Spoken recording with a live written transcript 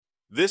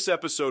This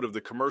episode of the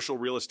Commercial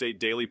Real Estate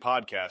Daily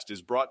Podcast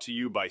is brought to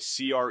you by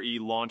CRE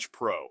Launch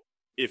Pro.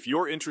 If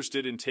you're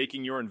interested in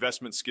taking your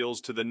investment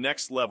skills to the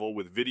next level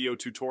with video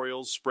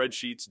tutorials,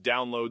 spreadsheets,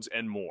 downloads,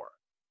 and more,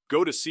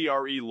 go to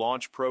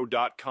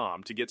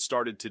crelaunchpro.com to get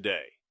started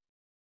today.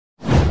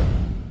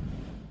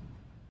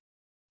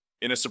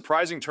 In a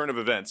surprising turn of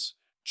events,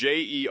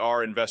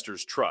 JER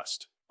Investors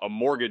Trust, a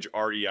mortgage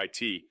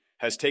REIT,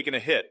 has taken a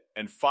hit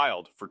and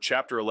filed for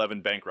Chapter 11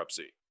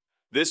 bankruptcy.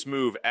 This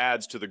move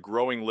adds to the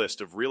growing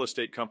list of real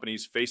estate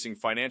companies facing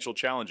financial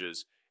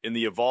challenges in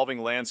the evolving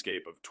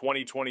landscape of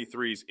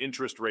 2023's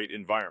interest rate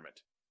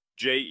environment.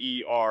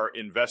 JER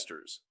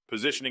Investors,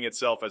 positioning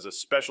itself as a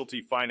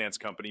specialty finance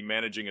company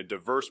managing a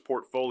diverse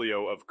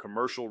portfolio of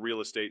commercial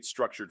real estate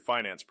structured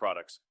finance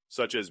products,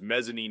 such as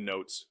mezzanine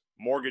notes,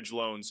 mortgage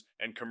loans,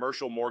 and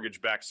commercial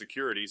mortgage-backed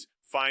securities,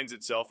 finds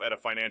itself at a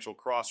financial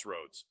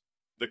crossroads.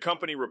 The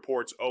company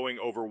reports owing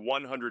over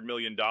 $100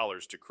 million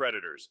to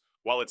creditors,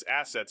 while its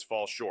assets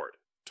fall short,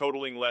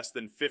 totaling less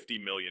than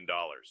 $50 million.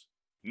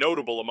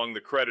 Notable among the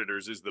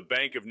creditors is the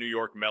Bank of New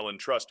York Mellon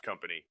Trust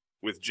Company,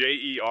 with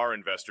JER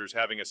Investors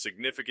having a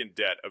significant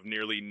debt of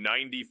nearly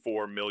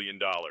 $94 million.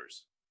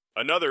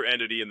 Another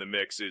entity in the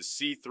mix is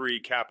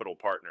C3 Capital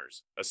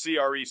Partners, a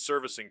CRE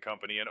servicing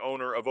company and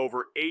owner of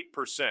over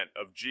 8%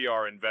 of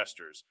JER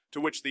Investors,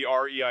 to which the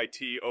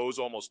REIT owes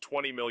almost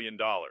 $20 million.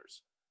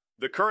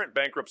 The current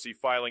bankruptcy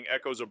filing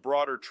echoes a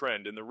broader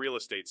trend in the real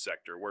estate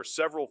sector where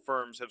several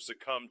firms have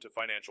succumbed to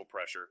financial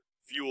pressure,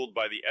 fueled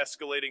by the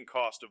escalating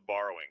cost of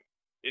borrowing.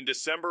 In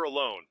December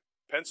alone,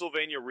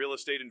 Pennsylvania Real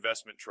Estate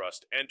Investment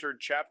Trust entered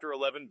Chapter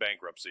 11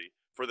 bankruptcy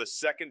for the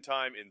second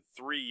time in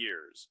 3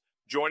 years,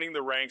 joining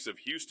the ranks of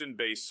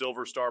Houston-based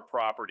Silverstar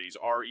Properties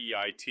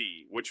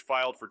REIT, which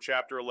filed for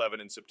Chapter 11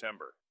 in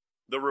September.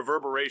 The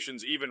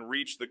reverberations even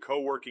reached the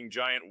co-working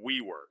giant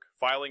WeWork,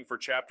 filing for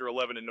Chapter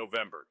 11 in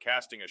November,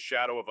 casting a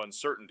shadow of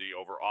uncertainty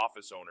over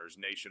office owners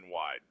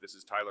nationwide. This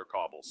is Tyler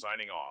Cauble,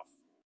 signing off.